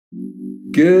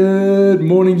Good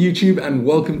morning YouTube and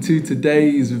welcome to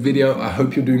today's video. I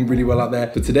hope you're doing really well out there.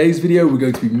 For today's video, we're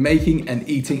going to be making and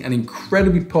eating an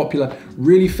incredibly popular,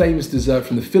 really famous dessert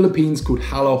from the Philippines called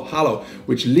halo-halo,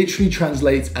 which literally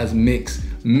translates as mix.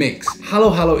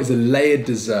 Halo-halo is a layered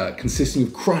dessert consisting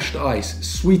of crushed ice,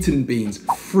 sweetened beans,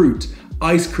 fruit,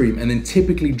 ice cream, and then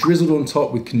typically drizzled on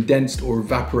top with condensed or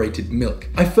evaporated milk.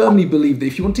 I firmly believe that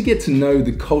if you want to get to know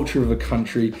the culture of a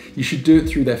country, you should do it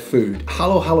through their food.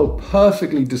 Halo-halo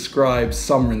perfectly describes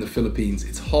summer in the Philippines.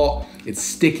 It's hot, it's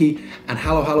sticky, and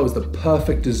halo-halo is the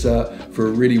perfect dessert for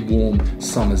a really warm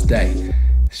summer's day.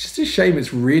 It's just a shame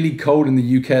it's really cold in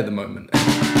the UK at the moment.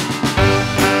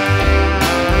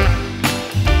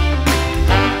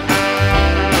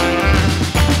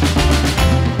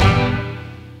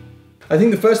 I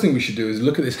think the first thing we should do is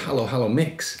look at this halo-halo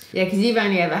mix. Yeah, because you've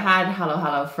only ever had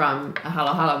halo-halo from a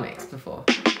halo-halo mix before.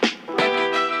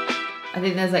 I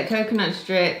think there's like coconut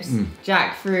strips,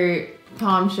 jackfruit,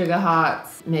 palm sugar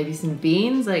hearts, maybe some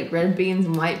beans, like red beans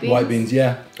and white beans. White beans,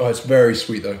 yeah. Oh, it's very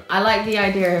sweet though. I like the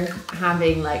idea of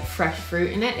having like fresh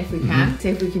fruit in it if we can. See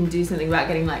if we can do something about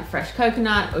getting like fresh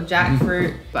coconut or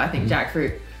jackfruit, but I think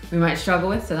jackfruit we might struggle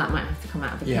with, so that might have to come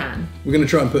out of the can. We're gonna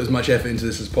try and put as much effort into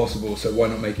this as possible, so why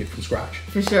not make it from scratch?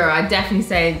 For sure, I'd definitely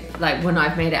say like when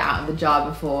I've made it out of the jar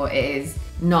before, it is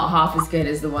not half as good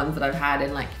as the ones that I've had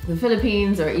in like the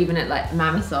Philippines or even at like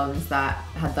Mama Son's that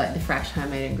had like the fresh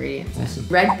homemade ingredients. Awesome.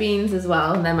 Red beans as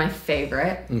well, they're my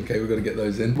favorite. Okay, we've got to get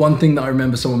those in. One thing that I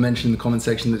remember someone mentioned in the comment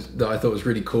section that I thought was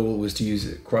really cool was to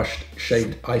use crushed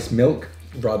shaved ice milk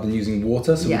rather than using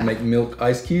water. So we'd make milk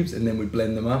ice cubes and then we'd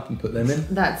blend them up and put them in.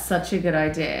 That's such a good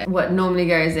idea. What normally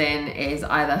goes in is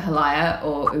either halaya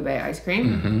or ube ice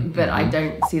cream, but I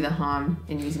don't see the harm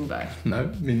in using both. No,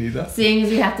 me neither. Seeing as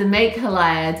we have to make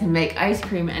halaya to make ice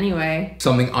cream anyway.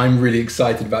 Something I'm really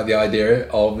excited about the idea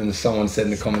of, and someone said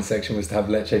in the comment section, was to have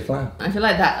leche flan. I feel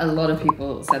like that a lot of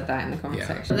people said that in the comment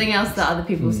section. Something else that other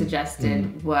people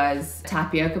suggested was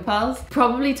tapioca pearls.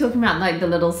 Probably talking about like the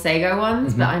little sago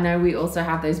ones, but I know we also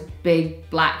have those big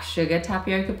black sugar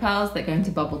tapioca pearls that go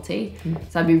into bubble tea.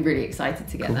 So I'd be really excited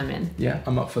to get them in. Yeah,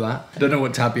 I'm up for that. I don't know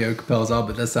what tapioca pearls are,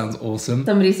 but that sounds awesome.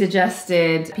 Somebody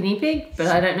suggested guinea pig, but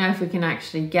I don't know if we can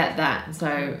actually get that.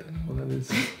 So Well, that is.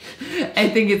 I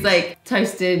think it's like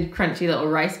toasted, crunchy little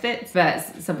rice bits, but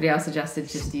somebody else suggested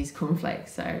just use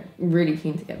cornflakes. So really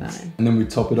keen to get that in. And then we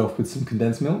top it off with some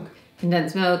condensed milk.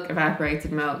 Condensed milk,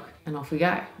 evaporated milk, and off we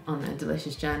go on a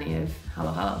delicious journey of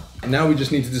halo-halo. And now we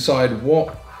just need to decide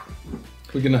what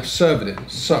we're gonna serve it in.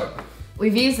 So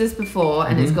we've used this before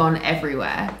and it's gone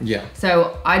everywhere. Yeah.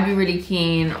 So I'd be really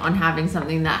keen on having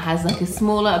something that has like a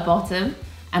smaller bottom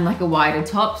and like a wider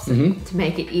top so to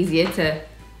make it easier to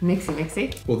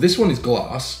mixy. Well, this one is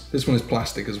glass. This one is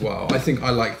plastic as well. I think I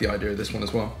like the idea of this one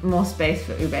as well. More space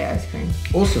for ube ice cream.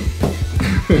 Awesome.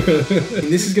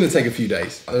 This is gonna take a few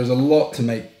days. There's a lot to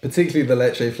make, particularly the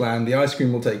leche flan. The ice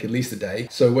cream will take at least a day.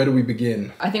 So where do we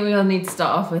begin? I think we'll need to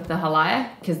start off with the halaya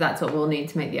because that's what we'll need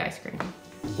to make the ice cream.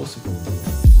 Awesome.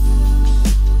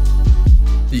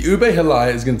 The ube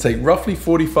halaya is gonna take roughly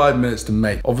 45 minutes to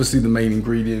make. Obviously the main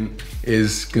ingredient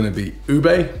is gonna be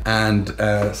ube and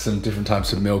some different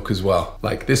types of milk as well.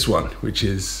 Like this one, which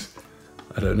is,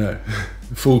 I don't know,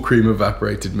 full cream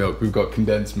evaporated milk. We've got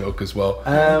condensed milk as well.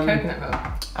 Coconut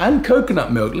milk. And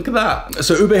coconut milk, look at that.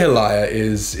 So ube halaya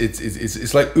is,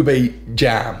 it's like ube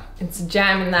jam. It's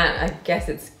jam in that I guess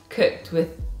it's cooked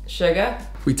with sugar.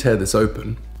 If we tear this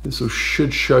open, this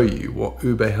should show you what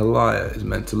ube halaya is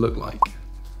meant to look like.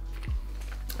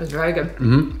 It's very good.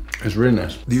 It's really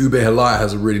nice. The ube halaya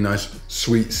has a really nice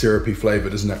sweet syrupy flavor,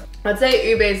 doesn't it? I'd say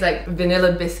ube is like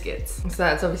vanilla biscuits. So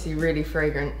that's obviously really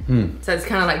fragrant. So it's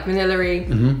kind of like vanilla-y,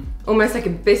 almost like a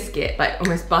biscuit, like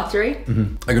almost buttery.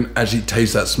 I can actually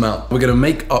taste that smell. We're gonna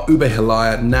make our ube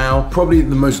halaya now. Probably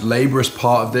the most laborious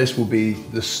part of this will be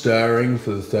the stirring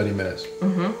for the 30 minutes.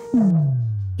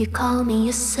 You call me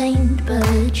a saint,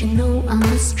 but you know I'm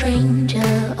a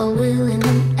stranger, all willing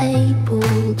and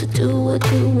able to do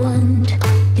what you want.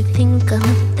 You think I'm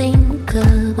a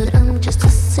thinker, but I'm just a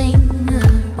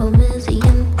singer, all busy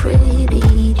and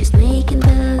pretty, just making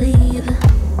believe.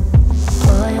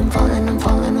 Boy, I'm falling,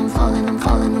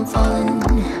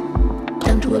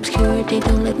 down to obscurity,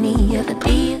 don't let me ever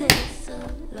be this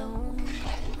alone.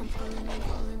 I'm falling.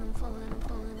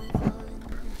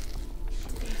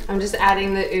 I'm just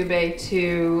adding the ube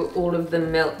to all of the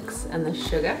milks and the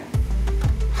sugar.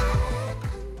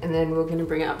 And then we're gonna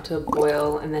bring it up to a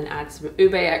boil and then add some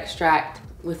ube extract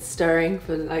with stirring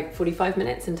for like 45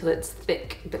 minutes until it's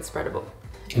thick but spreadable.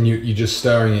 And you're just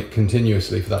stirring it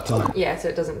continuously for that time? Yeah, so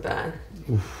it doesn't burn.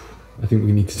 Oof. I think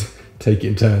we need to take it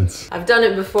in turns. I've done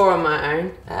it before on my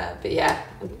own, but yeah,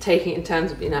 taking it in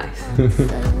turns would be nice.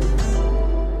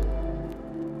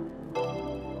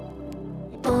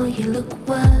 Boy, you look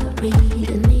worried,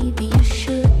 and maybe you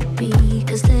should be,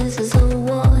 'cause this is a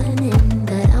warning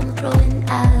that I'm throwing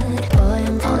out. Boy,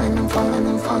 I'm falling, I'm falling,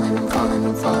 I'm falling, I'm falling,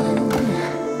 I'm falling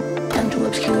down to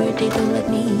obscurity. Don't let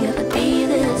me ever be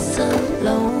this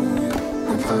alone.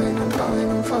 I'm falling, I'm falling,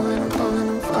 I'm falling, I'm falling,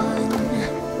 I'm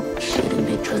falling. Shouldn't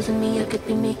be trusting me, I could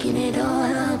be making it all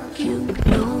up, you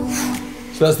know.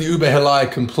 So that's the ube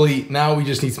halaya complete. Now we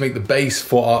just need to make the base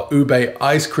for our ube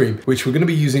ice cream, which we're gonna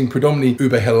be using predominantly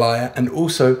ube halaya and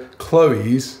also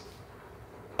Chloe's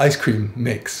ice cream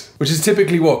mix, which is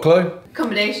typically what, Chloe?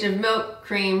 Combination of milk,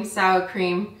 cream, sour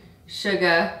cream,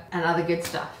 sugar, and other good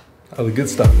stuff. Other good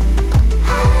stuff.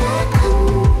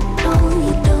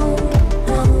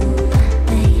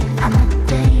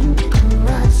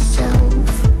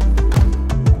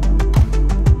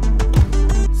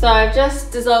 So I've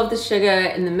just dissolved the sugar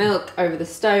in the milk over the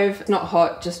stove. It's not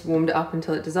hot, just warmed it up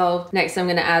until it dissolved. Next I'm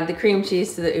gonna add the cream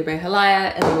cheese to the ube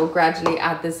halaya, and then we'll gradually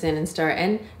add this in and stir it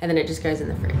in, and then it just goes in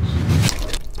the fridge.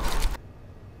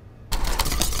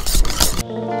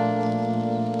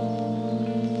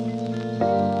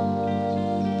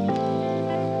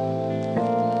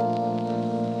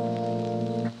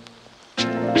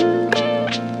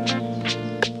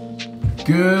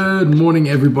 Good morning,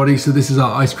 everybody. So this is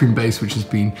our ice cream base, which has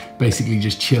been basically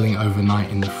just chilling overnight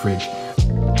in the fridge.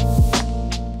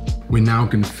 We're now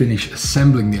going to finish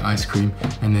assembling the ice cream,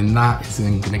 and then that is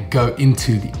then going to go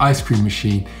into the ice cream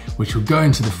machine, which will go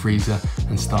into the freezer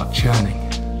and start churning.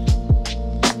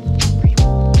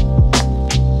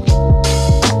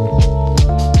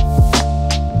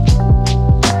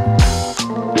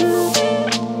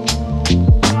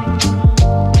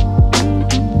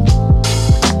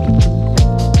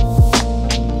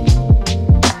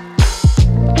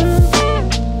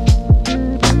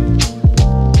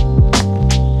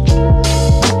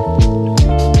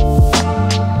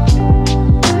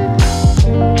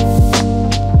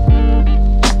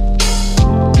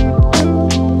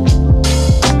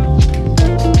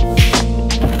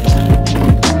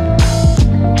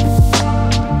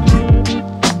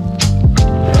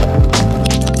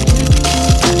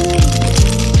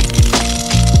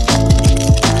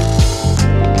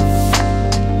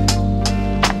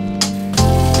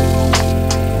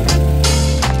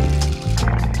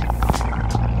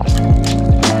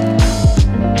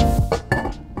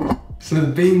 So the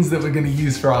beans that we're going to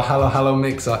use for our halo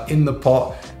mix are in the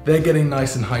pot. They're getting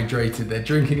nice and hydrated. They're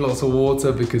drinking lots of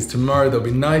water because tomorrow they'll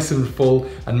be nice and full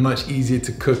and much easier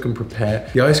to cook and prepare.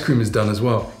 The ice cream is done as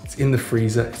well. It's in the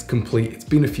freezer, it's complete. It's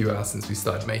been a few hours since we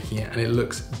started making it and it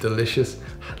looks delicious.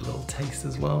 Had a little taste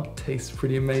as well. Tastes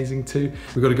pretty amazing too.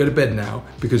 We've got to go to bed now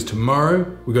because tomorrow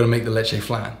we're going to make the Leche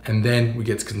Flan, and then we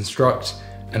get to construct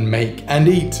and make and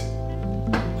eat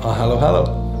our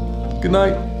halo. Good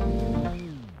night.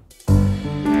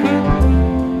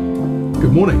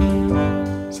 Good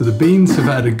morning. So the beans have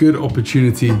had a good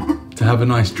opportunity to have a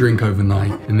nice drink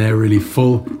overnight, and they're really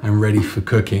full and ready for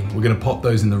cooking. We're gonna pop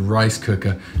those in the rice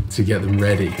cooker to get them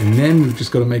ready. And then we've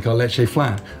just gotta make our Leche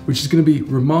Flan, which is gonna be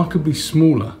remarkably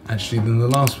smaller actually than the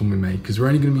last one we made, because we're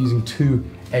only gonna be using 2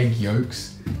 egg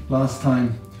yolks. Last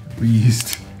time we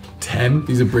used 10.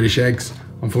 These are British eggs.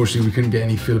 Unfortunately, we couldn't get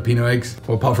any Filipino eggs,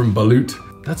 well, apart from balut.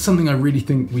 That's something I really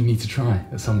think we need to try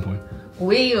at some point.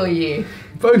 We or you?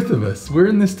 Both of us. We're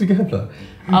in this together.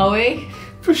 Are we?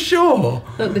 For sure.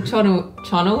 Look, the channel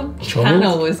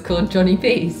was called Jonny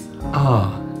Peas.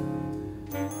 Ah.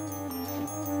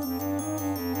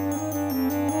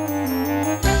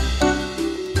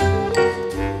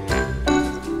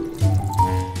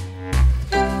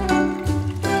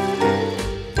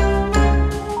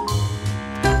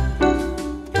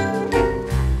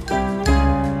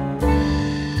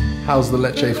 How's the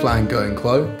Leche Flan going,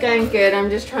 Chloe? Going good. I'm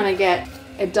just trying to get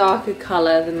a darker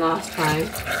colour than last time.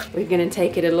 We're going to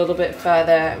take it a little bit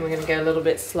further and we're going to go a little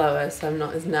bit slower so I'm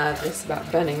not as nervous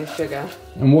about burning the sugar.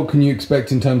 And what can you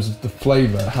expect in terms of the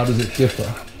flavour? How does it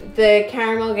differ? The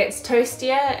caramel gets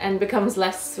toastier and becomes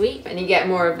less sweet, and you get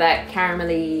more of that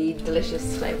caramelly,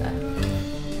 delicious flavour.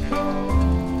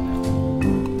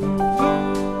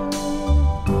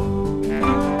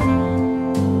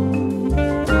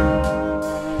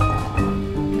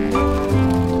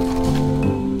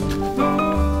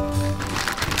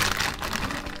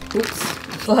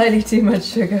 Oops, slightly too much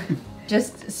sugar.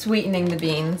 Just sweetening the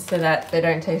beans so that they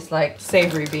don't taste like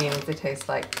savoury beans, they taste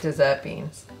like dessert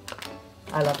beans.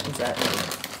 I love dessert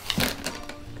beans.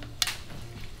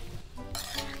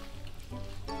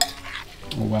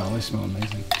 Oh wow, they smell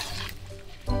amazing.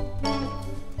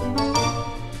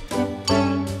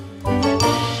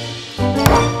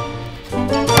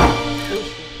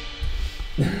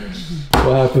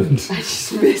 happened? I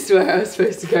just missed where I was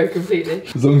supposed to go completely.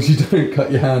 As long as you don't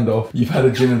cut your hand off, you've had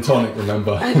a gin and tonic,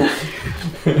 remember? I know.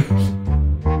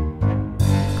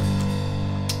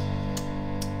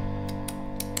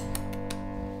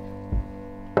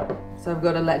 So I've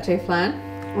got a Leche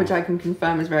Flan, which I can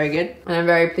confirm is very good. And I'm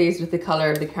very pleased with the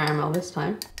color of the caramel this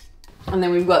time. And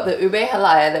then we've got the ube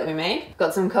halaya that we made.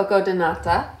 Got some coco de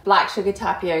nata, black sugar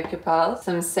tapioca pearls,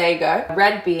 some sago,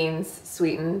 red beans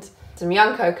sweetened, some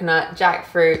young coconut,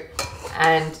 jackfruit,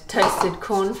 and toasted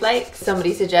cornflakes.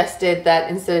 Somebody suggested that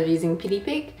instead of using pity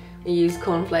pig, we use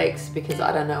cornflakes because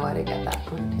I don't know where to get that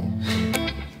from here.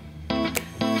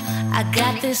 I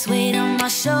got this weight on my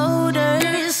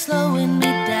shoulders, slowing me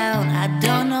down. I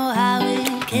don't know how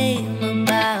it came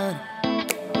about.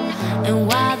 And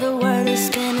while the world is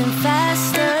spinning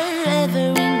faster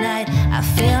every night, I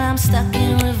feel I'm stuck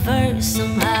in reverse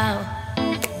somehow.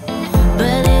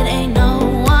 But it ain't no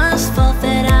one's fault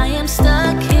that I am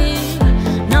stuck here.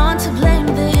 No one to blame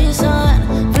this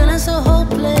on, feeling so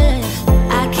hopeless.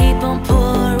 I keep on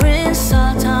pouring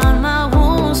salt on my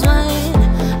wounds when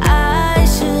I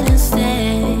shouldn't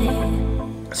stay.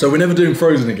 So we're never doing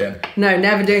Frozen again. No,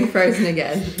 never doing Frozen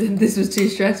again. This was too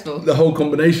stressful. The whole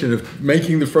combination of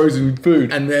making the frozen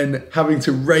food and then having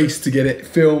to race to get it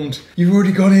filmed. You've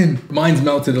already got in. Mine's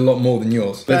melted a lot more than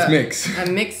yours. Let's mix.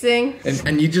 I'm mixing.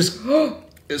 And you just,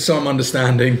 so I'm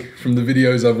understanding from the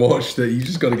videos I've watched that you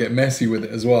just got to get messy with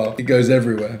it as well. It goes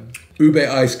everywhere. Ube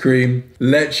ice cream,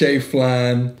 leche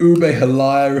flan, ube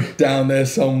halaya down there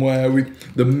somewhere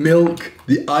with the milk,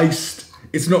 the iced.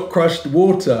 It's not crushed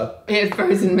water. It's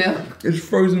frozen milk. It's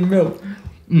frozen milk.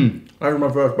 I had my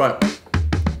first bite.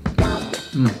 Oh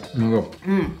my God.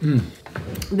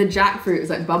 The jackfruit is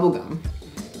like bubblegum.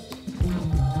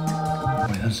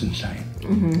 Wait, that's insane.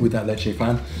 With that leche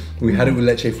flan. We had it with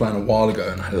leche flan a while ago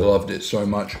and I loved it so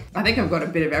much. I think I've got a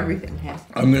bit of everything here.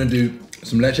 I'm gonna do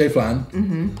some leche flan,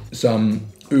 some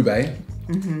ube,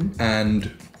 and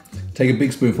take a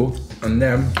big spoonful, and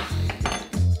then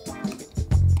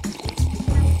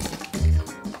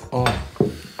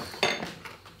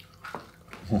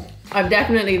I've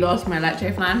definitely lost my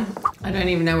leche flan. I don't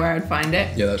even know where I'd find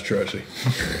it. yeah, that's true actually.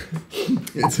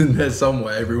 It's in there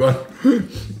somewhere, everyone.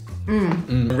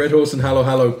 Red Horse and Halo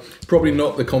Halo, probably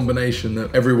not the combination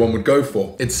that everyone would go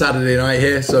for. It's Saturday night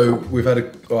here, so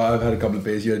I've had a couple of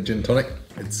beers. You had gin and tonic.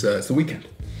 It's the weekend.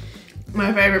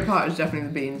 My favorite part is definitely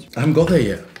the beans. I haven't got there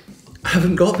yet. I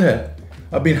haven't got there.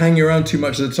 I've been hanging around too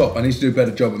much at the top. I need to do a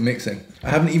better job at mixing. I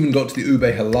haven't even got to the ube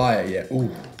halaya yet. Ooh.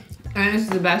 And this is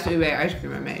the best ube ice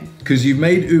cream I've made. Because you've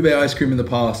made ube ice cream in the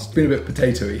past. It's been a bit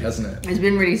potatoey, hasn't it? It's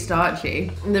been really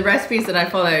starchy. The recipes that I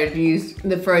followed used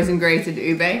the frozen grated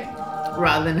ube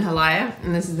rather than halaya.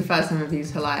 And this is the first time I've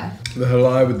used halaya. The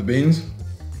halaya with the beans.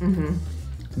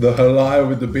 The halaya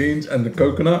with the beans and the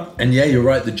coconut. And yeah, you're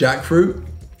right, the jackfruit.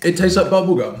 It tastes like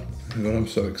bubblegum. Oh God, I'm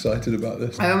so excited about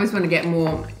this. I almost want to get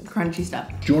more crunchy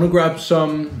stuff. Do you want to grab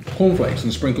some cornflakes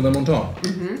and sprinkle them on top?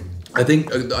 I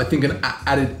think an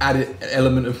added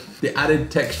element of the added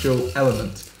textural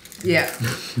element. Yeah.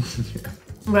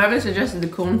 Whoever suggested the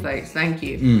cornflakes, thank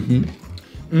you.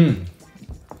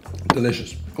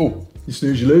 Delicious. Oh, you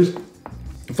snooze, you lose.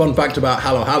 Fun fact about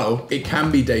Halo Halo, it can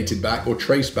be dated back or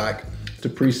traced back to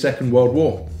pre-Second World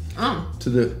War. Oh. To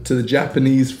the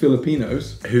Japanese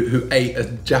Filipinos who ate a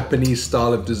Japanese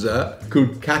style of dessert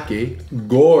called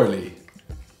kakigori.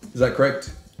 Is that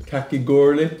correct?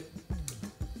 Kakigori?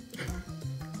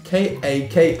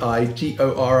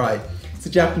 Kakigori. It's a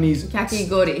Japanese...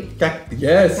 Kakigori.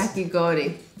 Yes.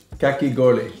 Kakigori.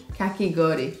 Kakigori.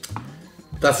 Kakigori.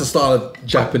 That's a style of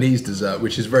Japanese dessert,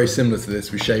 which is very similar to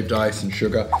this, with shaved ice and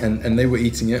sugar. And they were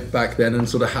eating it back then, and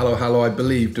sort of Halo Halo, I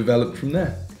believe, developed from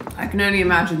there. I can only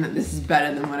imagine that this is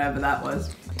better than whatever that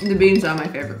was. The beans are my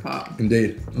favorite part.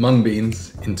 Indeed. Mung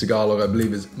beans in Tagalog, I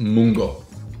believe, is mungo.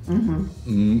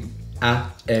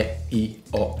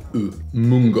 A-E-I-O-U.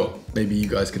 Mungo. Maybe you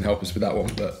guys can help us with that one,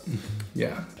 but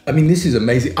yeah. I mean, this is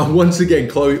amazing. And once again,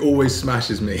 Chloe always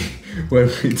smashes me when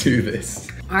we do this.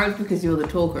 Ours because you're the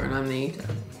talker and I'm the eater.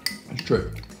 It's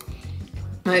true.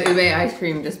 My ube ice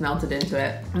cream just melted into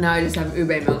it. Now I just have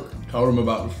ube milk. Tell them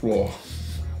about the floor.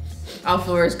 Our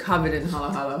floor is covered in halo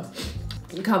halo.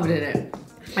 Covered in it.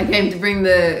 I came to bring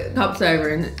the cups over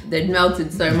and they'd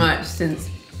melted so much since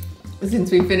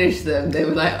we finished them. They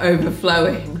were like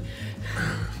overflowing.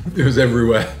 It was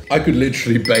everywhere. I could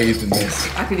literally bathe in this.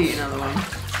 I could eat another one.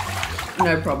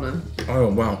 No problem.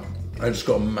 Oh wow. I just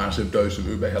got a massive dose of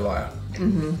ube halaya.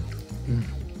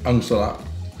 Ang sarap.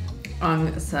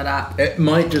 Ang sarap. It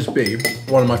might just be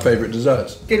one of my favourite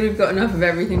desserts. Good, we've got enough of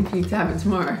everything for you to have it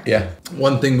tomorrow. Yeah.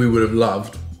 One thing we would have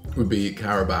loved would be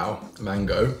Carabao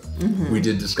mango. We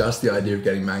did discuss the idea of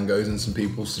getting mangoes, and some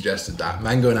people suggested that.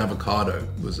 Mango and avocado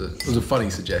was a funny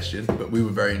suggestion, but we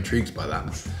were very intrigued by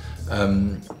that.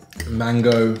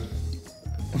 Mango,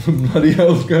 what the bloody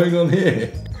hell's going on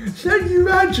here? Then you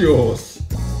had yours.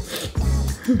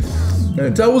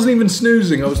 I wasn't even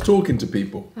snoozing, I was talking to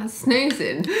people. That's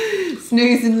snoozing.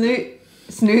 Snoozing,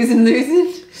 snoozing,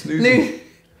 losing.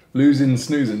 Losing,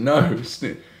 snoozing, no.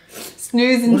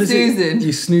 Snoozing, Susan.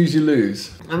 You snooze, you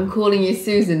lose. I'm calling you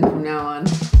Susan from now on.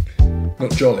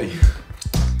 Not Jolly.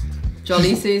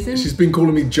 Jolly Susan? She's been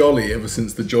calling me Jolly ever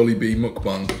since the Jolly Bee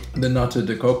mukbang. The nata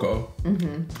de coco.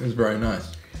 It was very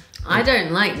nice. I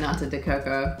don't like nata de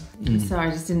coco, so I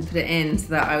just didn't put it in so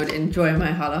that I would enjoy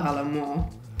my halo halo more.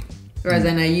 Whereas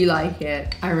I know you like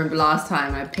it. I remember last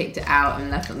time I picked it out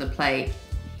and left it on the plate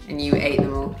and you ate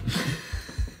them all.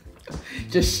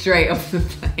 Just straight off the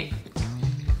plate.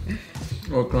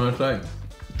 What can I say?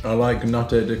 I like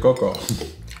nata de coco.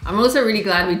 I'm also really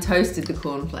glad we toasted the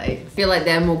cornflakes. I feel like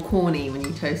they're more corny when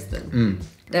you toast them.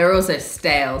 They're also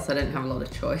stale, so I didn't have a lot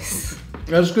of choice.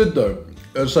 That's good though.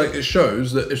 It's like, it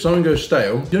shows that if something goes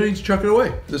stale, you don't need to chuck it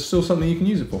away. There's still something you can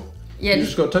use it for. Yeah, you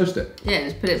just got to toast it. Yeah,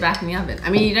 just put it back in the oven. I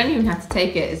mean, you don't even have to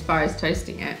take it as far as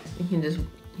toasting it. You can just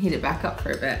heat it back up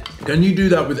for a bit. Can you do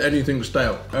that with anything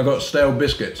stale? I've got stale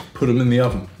biscuits, put them in the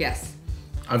oven. Yes.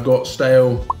 I've got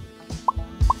stale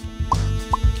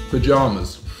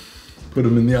pajamas, put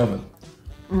them in the oven.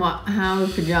 What? How are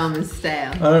pajamas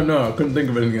stale? I don't know, I couldn't think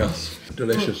of anything else.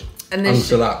 Delicious. And then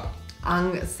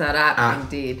Ang sarap,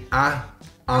 indeed.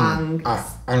 Ang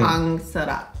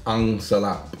sarap. Ang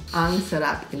salap. Ang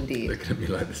sarap, indeed. Looking at me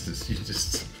like this is,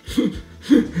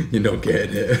 you're not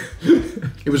getting it.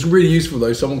 It was really useful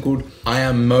though. Someone called I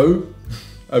Am Mo,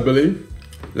 I believe,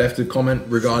 left a comment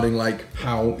regarding like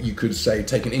how you could say,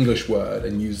 take an English word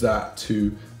and use that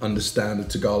to understand a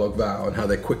Tagalog vowel and how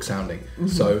they're quick sounding.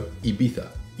 So Ibiza,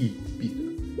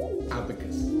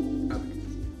 abacus.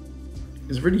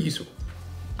 It's really useful.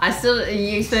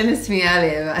 You explained this to me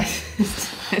earlier, but I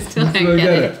still don't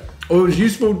get it. Well, it was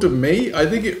useful to me. I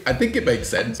think it makes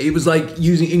sense. It was like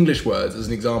using English words as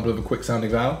an example of a quick sounding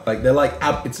vowel. Like they're like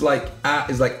it's like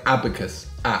abacus,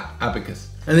 abacus.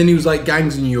 And then he was like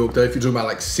gangs in New York though. If you're talking about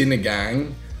like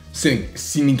Sinigang,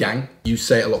 you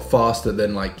say it a lot faster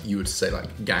than like you would say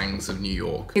like gangs of New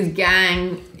York. Because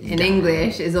gang in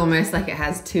English is almost like it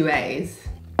has 2 A's.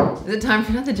 Is it time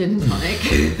for another gin and tonic?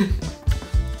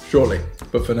 Shortly,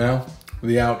 but for now,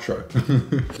 the outro.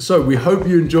 So we hope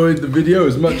you enjoyed the video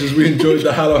as much as we enjoyed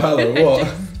the halo halo. What?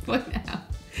 Just point out.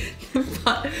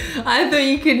 I thought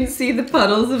you couldn't see the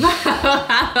puddles of halo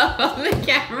halo on the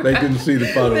camera. They couldn't see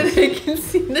the puddles. But they can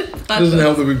see the puddles. Doesn't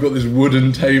help that we've got this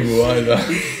wooden table either.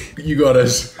 You got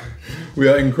us. We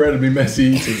are incredibly messy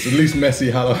eaters, at least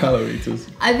messy halo halo eaters.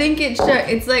 I think it's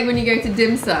like when you go to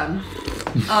dim sum.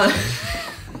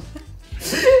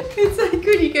 It's like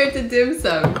when you go to dim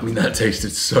sum. I mean, that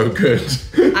tasted so good.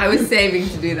 I was saving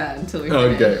to do that until we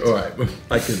finished. Okay, all right.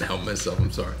 I couldn't help myself,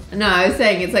 I'm sorry. No, I was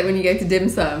saying it's like when you go to dim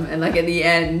sum and like at the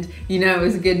end, you know it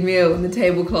was a good meal and the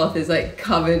tablecloth is like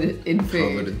covered in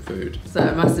food. Covered in food. So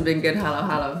it must have been good halo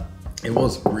halo. It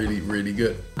was really, really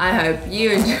good. I hope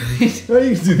you enjoyed. Well,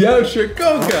 you can do the outro,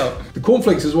 go. The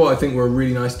cornflakes as well, I think were a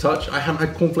really nice touch. I haven't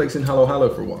had cornflakes in halo halo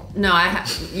for a while. No,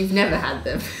 you've never had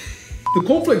them. The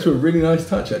cornflakes were a really nice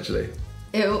touch, actually.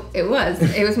 It was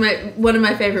one of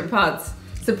my favorite parts,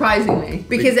 surprisingly,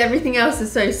 because everything else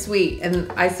is so sweet, and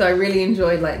I really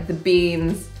enjoyed like the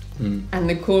beans and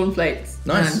the cornflakes.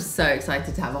 Nice. And I'm so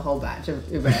excited to have a whole batch of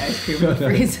ube ice cream in the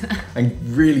freezer. And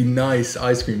really nice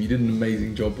ice cream. You did an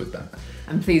amazing job with that.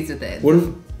 I'm pleased with it.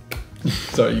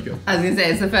 Sorry, you go. I was gonna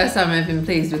say it's the first time I've been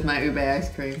pleased with my ube ice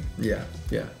cream. Yeah.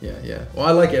 Well,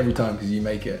 I like it every time because you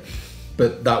make it,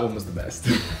 but that one was the best.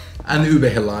 And the ube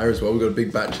halaya as well. We got a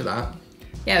big batch of that.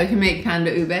 Yeah, we can make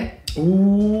panda ube.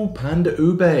 Ooh, panda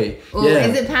ube. Ooh, yeah.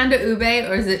 Is it panda ube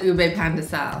or is it ube panda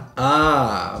sal?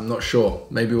 I'm not sure.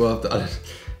 Maybe we'll have to.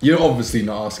 You're obviously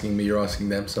not asking me. You're asking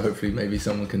them. So hopefully, maybe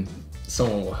someone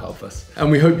will help us. And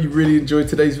we hope you really enjoyed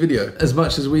today's video as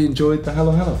much as we enjoyed the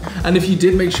halo halo. And if you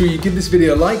did, make sure you give this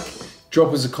video a like.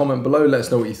 Drop us a comment below, let us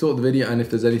know what you thought of the video, and if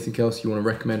there's anything else you want to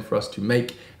recommend for us to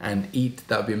make and eat,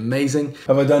 that would be amazing.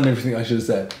 Have I done everything I should have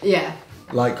said? Yeah.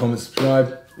 Like, comment,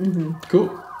 subscribe.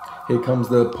 Cool. Here comes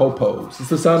the po-pos. It's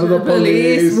the sound of the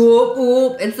police. Whoop,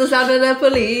 whoop. It's the sound of the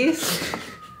police.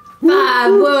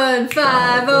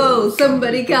 5150,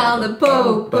 somebody call the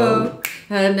po-po.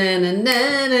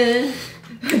 Na-na-na-na-na.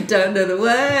 I don't know the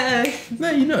words.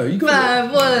 No, you know, you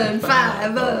got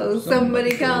 5150,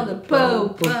 somebody call the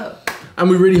po-po. And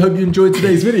we really hope you enjoyed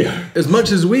today's video. As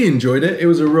much as we enjoyed it, it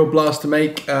was a real blast to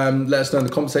make. Let us know in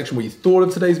the comment section what you thought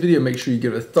of today's video. Make sure you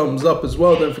give it a thumbs up as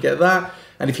well. Don't forget that.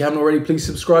 And if you haven't already, please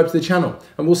subscribe to the channel.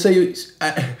 And we'll see you,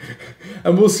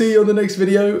 on the next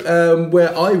video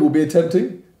where I will be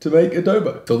attempting to make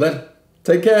adobo. Till then,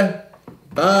 take care.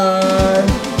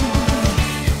 Bye.